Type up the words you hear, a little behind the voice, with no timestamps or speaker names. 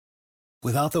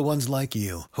Without the ones like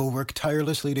you, who work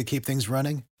tirelessly to keep things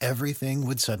running, everything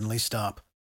would suddenly stop.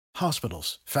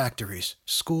 Hospitals, factories,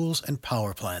 schools, and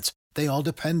power plants, they all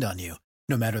depend on you.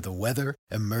 No matter the weather,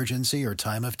 emergency, or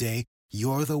time of day,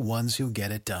 you're the ones who get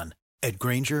it done. At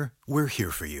Grainger, we're here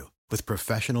for you with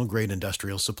professional-grade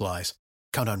industrial supplies.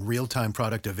 Count on real-time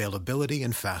product availability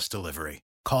and fast delivery.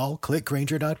 Call,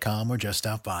 clickgrainger.com, or just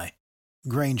stop by.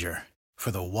 Grainger, for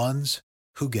the ones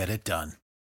who get it done.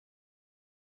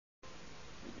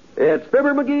 It's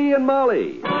Fibber McGee and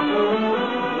Molly.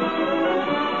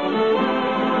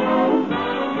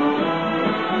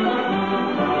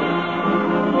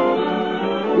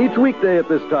 Each weekday at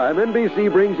this time,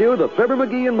 NBC brings you the Fibber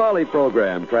McGee and Molly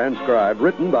program, transcribed,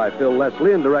 written by Phil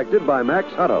Leslie, and directed by Max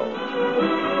Hutto.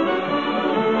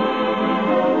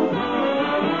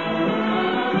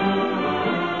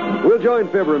 We'll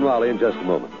join Fibber and Molly in just a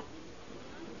moment.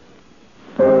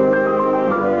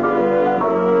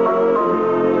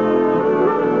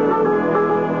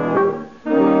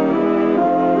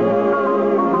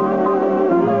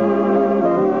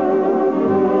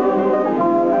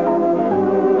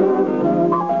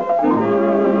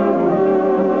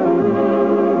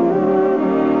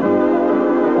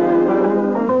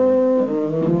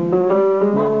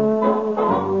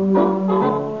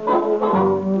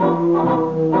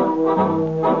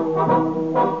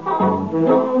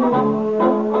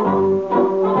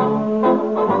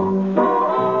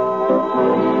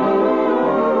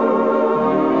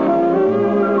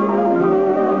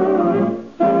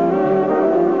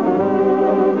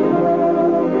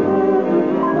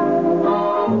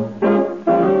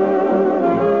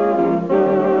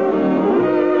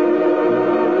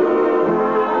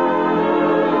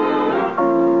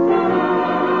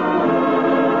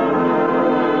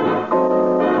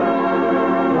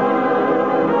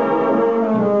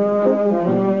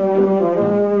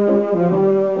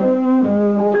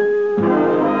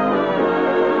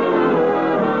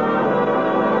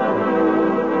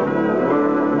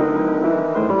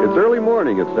 It's early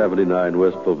morning at 79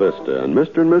 Wistful Vista, and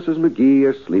Mr. and Mrs. McGee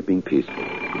are sleeping peacefully.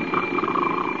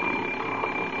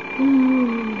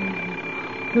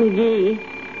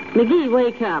 McGee,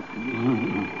 wake up.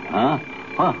 Huh?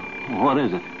 What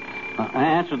is it?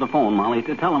 Answer the phone, Molly.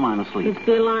 Tell him I'm asleep. It's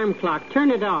the alarm clock.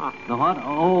 Turn it off. The what?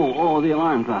 Oh, the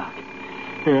alarm clock.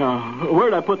 Yeah.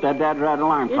 Where'd I put that dad-rat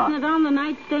alarm clock? Isn't it on the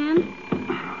nightstand?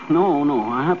 No.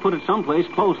 I put it someplace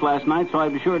close last night so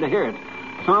I'd be sure to hear it.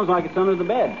 Sounds like it's under the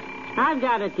bed. I've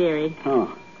got it, dearie.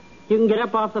 Oh. You can get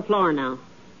up off the floor now.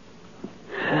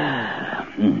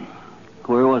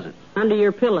 Where was it? Under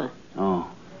your pillow. Oh.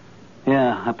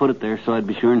 Yeah, I put it there so I'd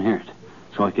be sure and hear it.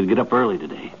 So I could get up early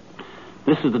today.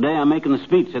 This is the day I'm making the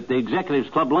speech at the Executives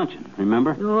Club luncheon,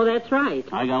 remember? Oh, that's right.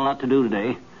 I got a lot to do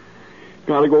today.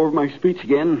 Got to go over my speech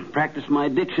again, practice my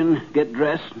diction, get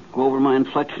dressed, go over my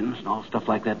inflections, and all stuff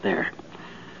like that there.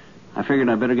 I figured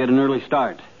I'd better get an early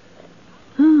start.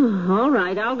 All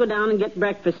right, I'll go down and get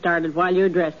breakfast started while you're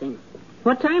dressing.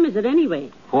 What time is it anyway?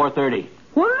 4:30.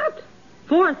 What?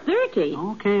 4:30?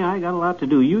 Okay, I got a lot to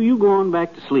do. You go on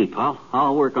back to sleep.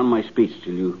 I'll work on my speech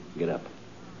till you get up.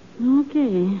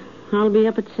 Okay, I'll be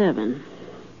up at 7.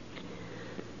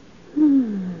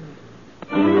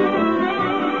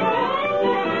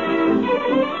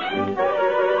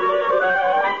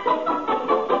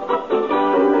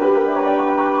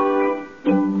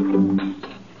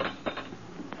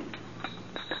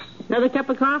 Another cup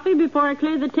of coffee before I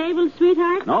clear the table,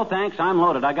 sweetheart? No, thanks. I'm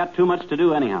loaded. I got too much to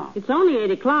do anyhow. It's only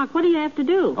 8 o'clock. What do you have to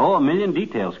do? Oh, a million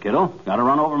details, kiddo. Got to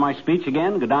run over my speech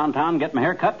again, go downtown, get my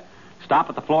hair cut, stop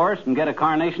at the florist and get a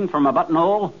carnation for my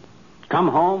buttonhole, come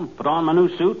home, put on my new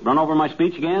suit, run over my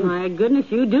speech again. My goodness,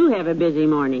 you do have a busy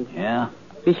morning. Yeah.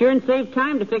 Be sure and save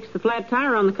time to fix the flat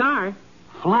tire on the car.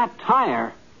 Flat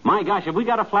tire? My gosh, have we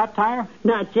got a flat tire?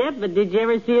 Not yet, but did you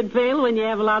ever see it fail when you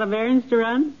have a lot of errands to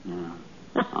run? Yeah.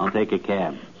 I'll take a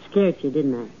cab. Scared you,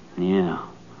 didn't I? Yeah.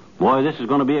 Boy, this is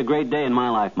going to be a great day in my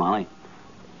life, Molly.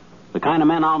 The kind of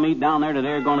men I'll meet down there today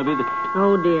are going to be the...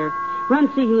 Oh, dear. Run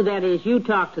see who that is. You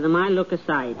talk to them. I look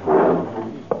aside.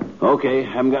 Okay,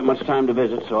 haven't got much time to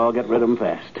visit, so I'll get rid of them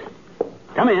fast.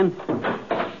 Come in.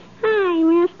 Hi,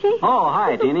 mister. Oh,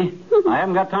 hi, Teeny. I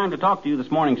haven't got time to talk to you this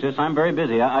morning, sis. I'm very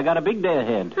busy. I got a big day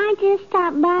ahead. I just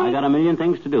stopped by. I got a million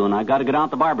things to do, and I got to get out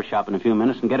to the barber shop in a few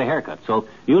minutes and get a haircut. So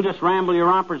you'll just ramble your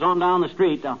rompers on down the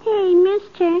street. Hey,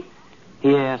 mister.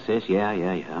 Yeah, sis, yeah.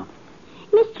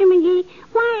 Mr. McGee,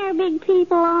 why are big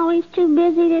people always too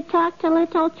busy to talk to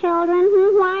little children?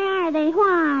 Why are they?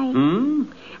 Why?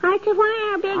 I said,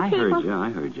 why are big people... I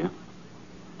heard you.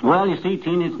 Well, you see,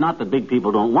 Teeny, it's not that big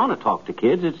people don't want to talk to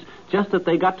kids. It's just that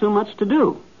they got too much to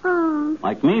do. Oh.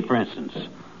 Like me, for instance.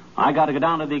 I got to go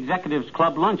down to the Executives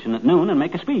Club luncheon at noon and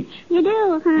make a speech. You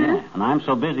do, huh? Yeah, and I'm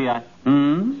so busy I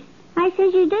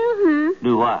said you do, huh?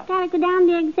 Do what? Gotta go down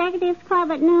to the Executives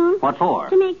Club at noon. What for?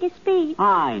 To make a speech.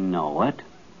 I know it.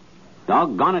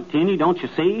 Doggone it, Teeny, don't you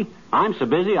see? I'm so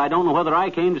busy I don't know whether I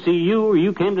came to see you or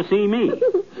you came to see me.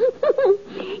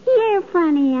 You're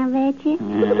funny, I bet you.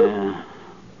 Yeah.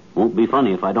 Won't be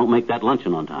funny if I don't make that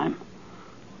luncheon on time.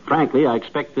 Frankly, I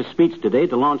expect this speech today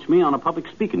to launch me on a public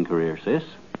speaking career, sis.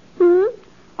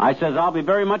 I says I'll be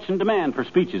very much in demand for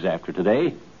speeches after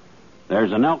today.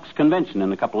 There's an Elks convention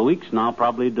in a couple of weeks, and I'll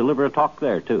probably deliver a talk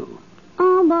there, too.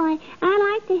 Oh, boy.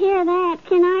 I'd like to hear that.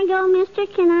 Can I go, mister?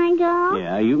 Can I go?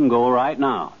 Yeah, you can go right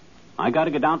now. I got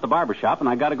to get down to the barber shop, and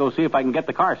I got to go see if I can get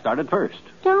the car started first.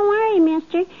 Don't worry,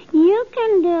 mister. You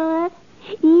can do it.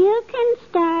 You can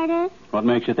start it. What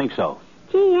makes you think so?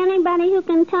 Gee, anybody who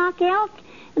can talk elk,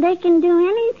 they can do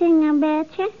anything, I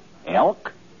bet you.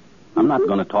 Elk? I'm not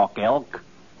going to talk elk.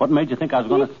 What made you think I was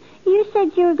going to... You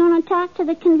said you were going to talk to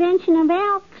the convention of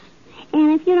elks.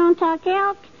 And if you don't talk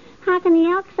elk, how can the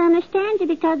elks understand you?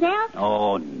 Because elks...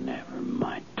 Oh, never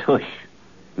mind. Tush.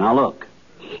 Now, look.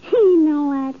 You know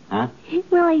what? Huh?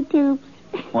 Willie Toops.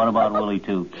 What about Willie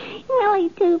Toops? Willie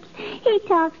Toops. He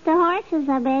talks to horses,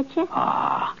 I bet you.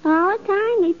 Ah. All the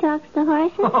time he talks to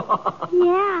horses.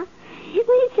 Yeah.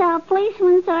 We saw a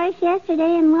policeman's horse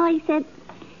yesterday, and Willie said,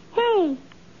 "Hey,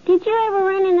 did you ever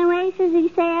run in the races?" he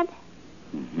said.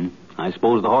 I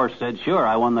suppose the horse said, "Sure,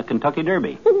 I won the Kentucky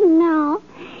Derby." No,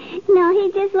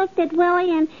 he just looked at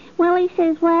Willie, and Willie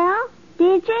says, "Well,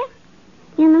 did you?"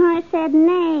 And the horse said,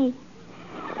 "Nay."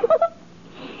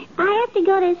 I have to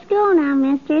go to school now,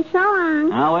 mister. So long.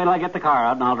 Now, wait till I get the car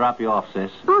out, and I'll drop you off, sis.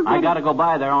 Oh, I got to go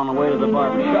by there on the way to the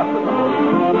barber shop.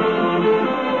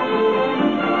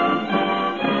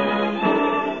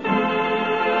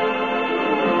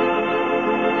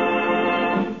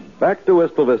 Back to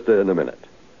Wistful Vista in a minute.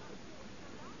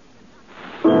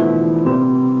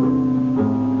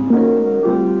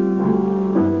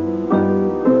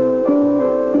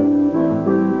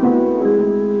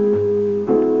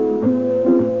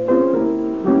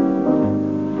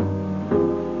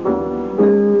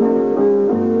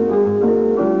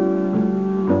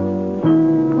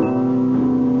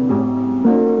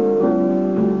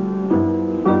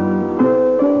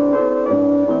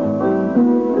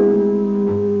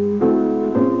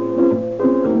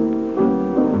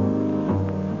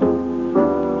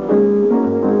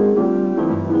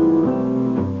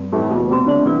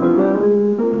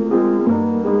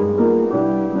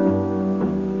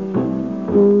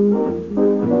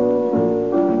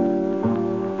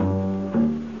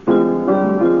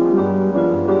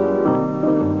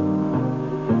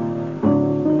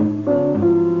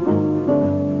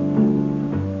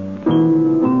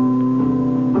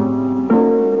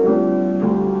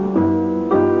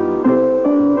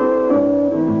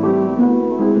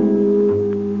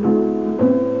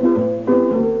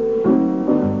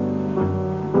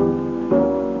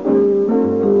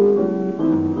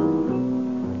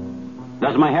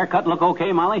 Does my haircut look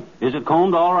okay, Molly? Is it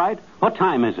combed all right? What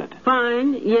time is it?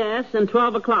 Fine, yes, and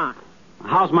 12 o'clock.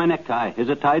 How's my necktie? Is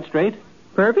it tied straight?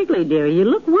 Perfectly, dear. You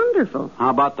look wonderful. How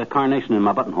about the carnation in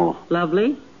my buttonhole?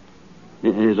 Lovely.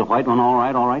 Is the white one all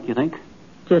right, you think?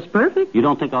 Just perfect. You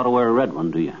don't think I ought to wear a red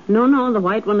one, do you? No, the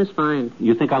white one is fine.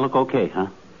 You think I look okay, huh?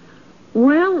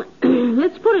 Well,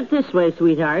 let's put it this way,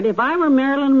 sweetheart. If I were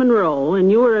Marilyn Monroe and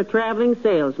you were a traveling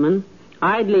salesman,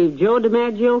 I'd leave Joe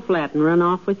DiMaggio flat and run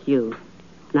off with you.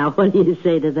 Now, what do you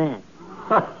say to that?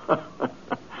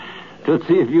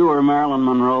 Tootsie, if you were Marilyn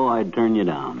Monroe, I'd turn you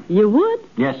down. You would?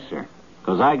 Yes, sir.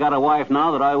 Because I got a wife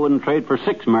now that I wouldn't trade for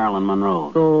 6 Marilyn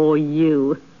Monroes. Oh,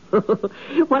 you.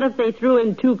 What if they threw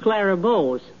in 2 Clara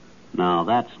Bows? Now,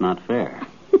 that's not fair.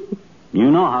 You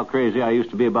know how crazy I used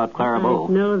to be about Clara Bow.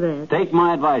 I know that. Take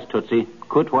my advice, Tootsie.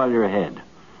 Quit while you're ahead.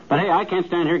 But, hey, I can't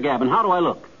stand here gabbing. How do I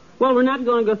look? Well, we're not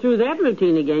going to go through that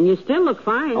routine again. You still look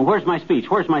fine. Oh, where's my speech?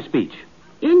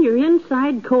 In your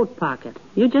inside coat pocket.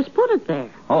 You just put it there.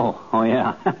 Oh,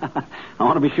 yeah. I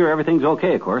want to be sure everything's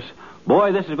okay, of course.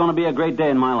 Boy, this is going to be a great day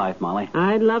in my life, Molly.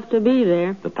 I'd love to be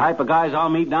there. The type of guys I'll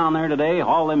meet down there today,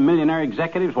 all them millionaire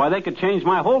executives, why, they could change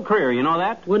my whole career, you know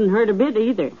that? Wouldn't hurt a bit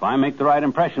either. If I make the right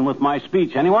impression with my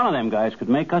speech, any one of them guys could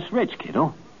make us rich,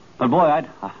 kiddo. But, boy,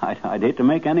 I'd hate to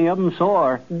make any of them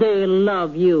sore. They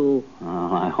love you.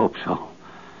 Oh, I hope so.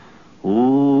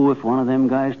 Ooh, if one of them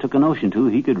guys took a notion to,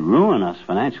 he could ruin us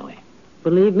financially.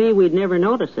 Believe me, we'd never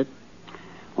notice it.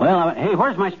 Well, hey,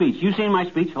 where's my speech? You seen my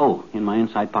speech? Oh, in my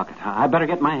inside pocket. I better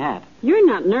get my hat. You're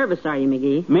not nervous, are you,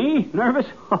 McGee? Me? Nervous?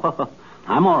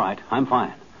 I'm all right. I'm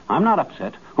fine. I'm not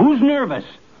upset. Who's nervous?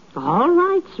 All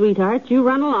right, sweetheart. You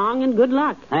run along and good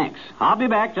luck. Thanks. I'll be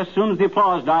back just as soon as the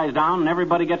applause dies down and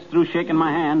everybody gets through shaking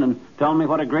my hand and telling me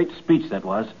what a great speech that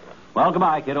was. Well,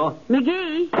 goodbye, kiddo.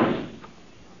 McGee.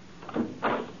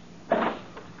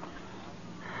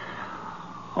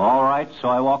 All right, so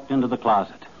I walked into the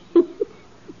closet.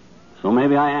 So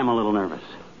maybe I am a little nervous.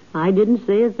 I didn't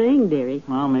say a thing, dearie.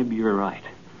 Well, maybe you're right.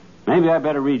 Maybe I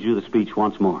better read you the speech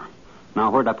once more. Now,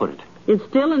 where'd I put it? It's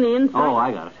still in the inside. Oh,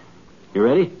 I got it. You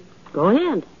ready? Go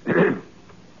ahead.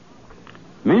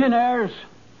 Millionaires,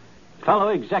 fellow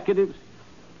executives,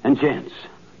 and gents,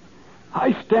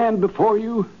 I stand before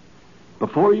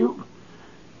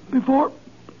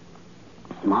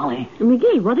Molly.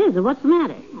 McGee, what is it? What's the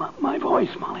matter? My voice,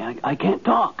 Molly. I can't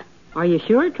talk. Are you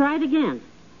sure? Try it again.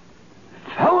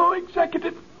 Fellow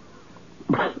executive.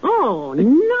 Oh,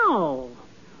 no.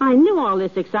 I knew all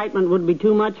this excitement would be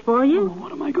too much for you. Well,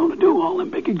 what am I going to do? All them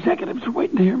big executives are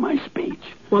waiting to hear my speech.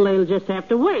 Well, they'll just have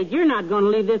to wait. You're not going to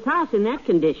leave this house in that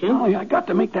condition. Molly, I got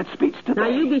to make that speech today. Now,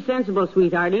 you be sensible,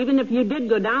 sweetheart. Even if you did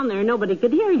go down there, nobody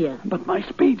could hear you. But my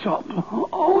speech,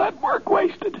 all that work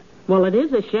wasted. Well, it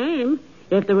is a shame.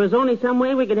 If there was only some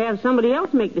way we could have somebody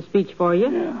else make the speech for you.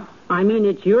 Yeah. I mean,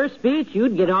 it's your speech.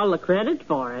 You'd get all the credit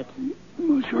for it.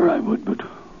 Well, sure I would, but,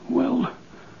 well,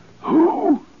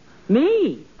 who?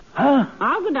 Me. Huh?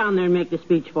 I'll go down there and make the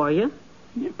speech for you.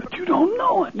 Yeah, but you don't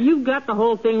know it. You've got the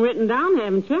whole thing written down,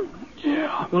 haven't you?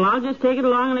 Yeah. Well, I'll just take it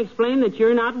along and explain that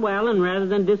you're not well, and rather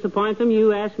than disappoint them,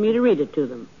 you asked me to read it to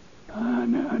them. I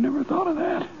never thought of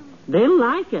that. They'll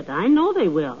like it. I know they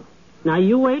will. Now,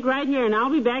 you wait right here, and I'll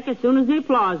be back as soon as the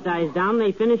applause dies down and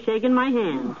they finish shaking my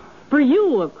hand. For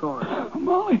you, of course.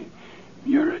 Molly,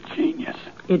 you're a genius.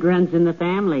 It runs in the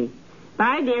family.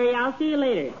 Bye, dearie. I'll see you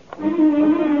later.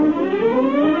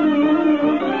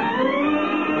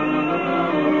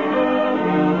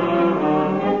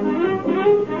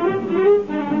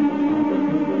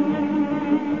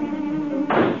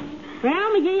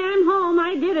 Well, McGee, I'm home.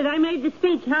 I did it. I made the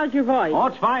speech. How's your voice? Oh,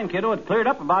 it's fine, kiddo. It cleared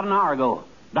up about an hour ago.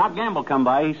 Doc Gamble come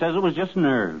by. He says it was just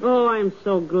nerves. Oh, I'm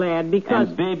so glad because...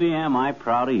 And, baby, am I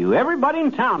proud of you. Everybody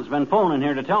in town's been phoning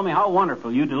here to tell me how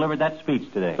wonderful you delivered that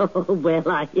speech today. Oh,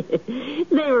 well,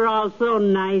 they were all so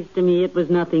nice to me. It was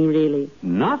nothing, really.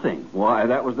 Nothing? Why,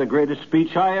 that was the greatest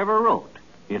speech I ever wrote.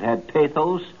 It had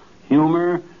pathos,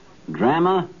 humor,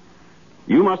 drama.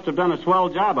 You must have done a swell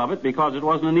job of it because it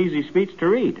wasn't an easy speech to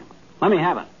read. Let me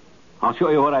have it. I'll show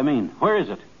you what I mean. Where is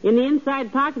it? In the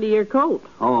inside pocket of your coat.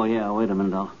 Oh, yeah. Wait a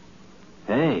minute.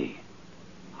 Hey,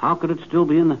 how could it still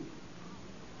be in the...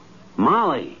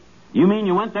 Molly, you mean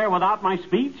you went there without my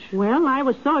speech? Well, I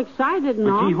was so excited and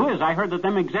all. But gee whiz, I heard that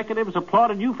them executives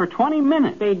applauded you for 20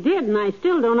 minutes. They did, and I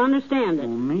still don't understand it.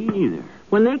 Well, me neither.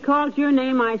 When they called your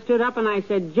name, I stood up and I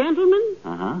said, Gentlemen,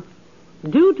 Uh-huh.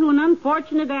 due to an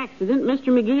unfortunate accident, Mr.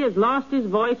 McGee has lost his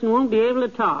voice and won't be able to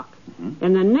talk. Mm-hmm.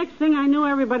 And the next thing I knew,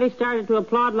 everybody started to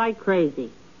applaud like crazy.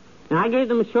 And I gave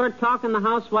them a short talk on the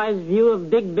housewife's view of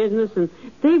big business, and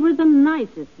they were the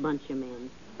nicest bunch of men.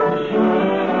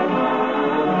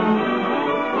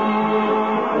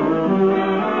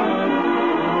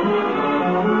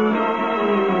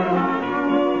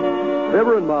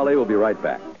 Fibber and Molly will be right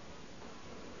back.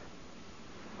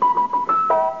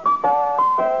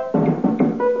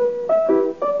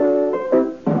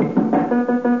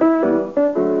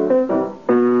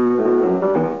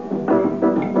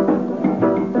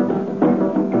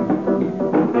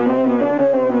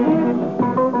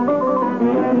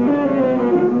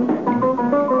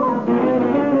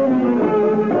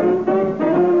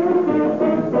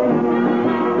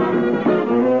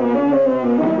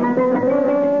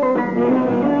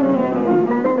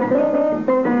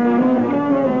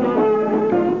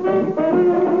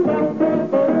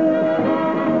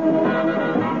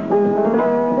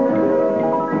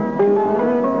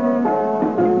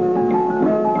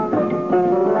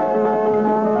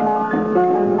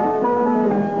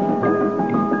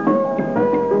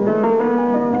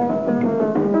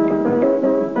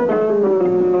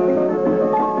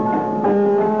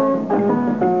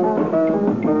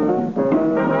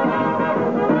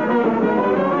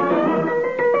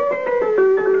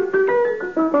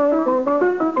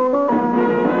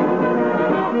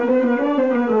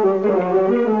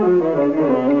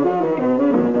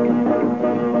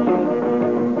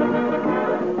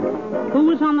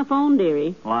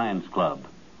 Lions Club.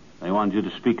 They wanted you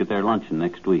to speak at their luncheon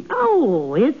next week.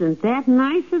 Oh, isn't that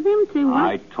nice of them to...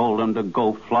 I told them to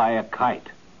go fly a kite.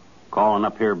 Calling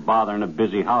up here bothering a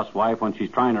busy housewife when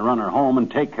she's trying to run her home and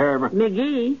take care of her...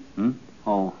 McGee.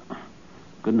 Oh,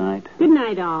 good night. Good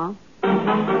night, all.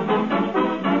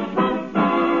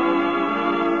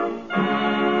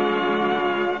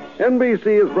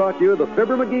 NBC has brought you the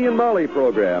Fibber McGee and Molly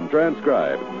program,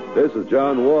 transcribed. This is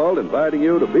John Wald inviting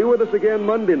you to be with us again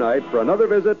Monday night for another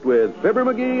visit with Fibber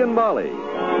McGee and Molly.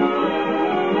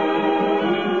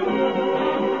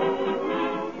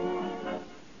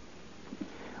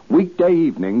 Weekday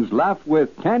evenings, laugh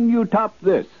with Can You Top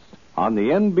This? On the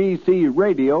NBC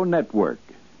Radio Network.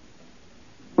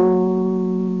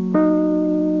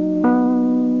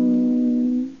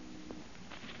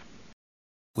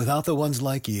 Without the ones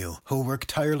like you, who work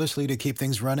tirelessly to keep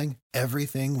things running,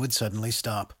 everything would suddenly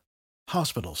stop.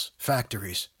 Hospitals,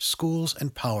 factories, schools,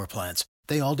 and power plants,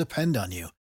 they all depend on you.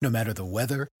 No matter the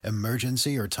weather,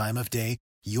 emergency, or time of day,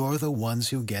 you're the ones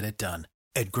who get it done.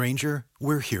 At Grainger,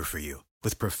 we're here for you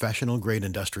with professional-grade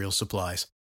industrial supplies.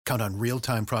 Count on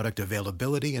real-time product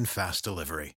availability and fast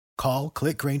delivery. Call,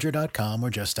 clickgrainger.com, or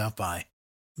just stop by.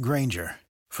 Grainger,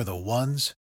 for the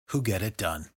ones who get it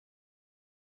done.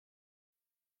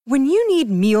 When you need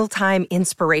mealtime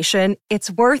inspiration,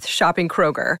 it's worth shopping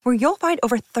Kroger, where you'll find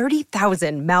over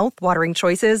 30,000 mouth-watering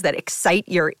choices that excite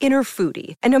your inner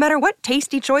foodie. And no matter what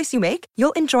tasty choice you make,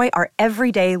 you'll enjoy our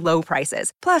everyday low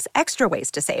prices, plus extra ways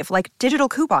to save, like digital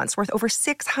coupons worth over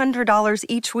 $600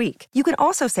 each week. You can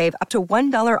also save up to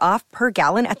 $1 off per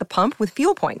gallon at the pump with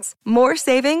fuel points. More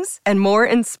savings and more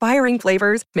inspiring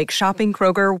flavors make shopping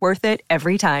Kroger worth it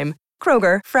every time.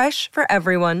 Kroger, fresh for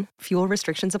everyone. Fuel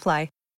restrictions apply.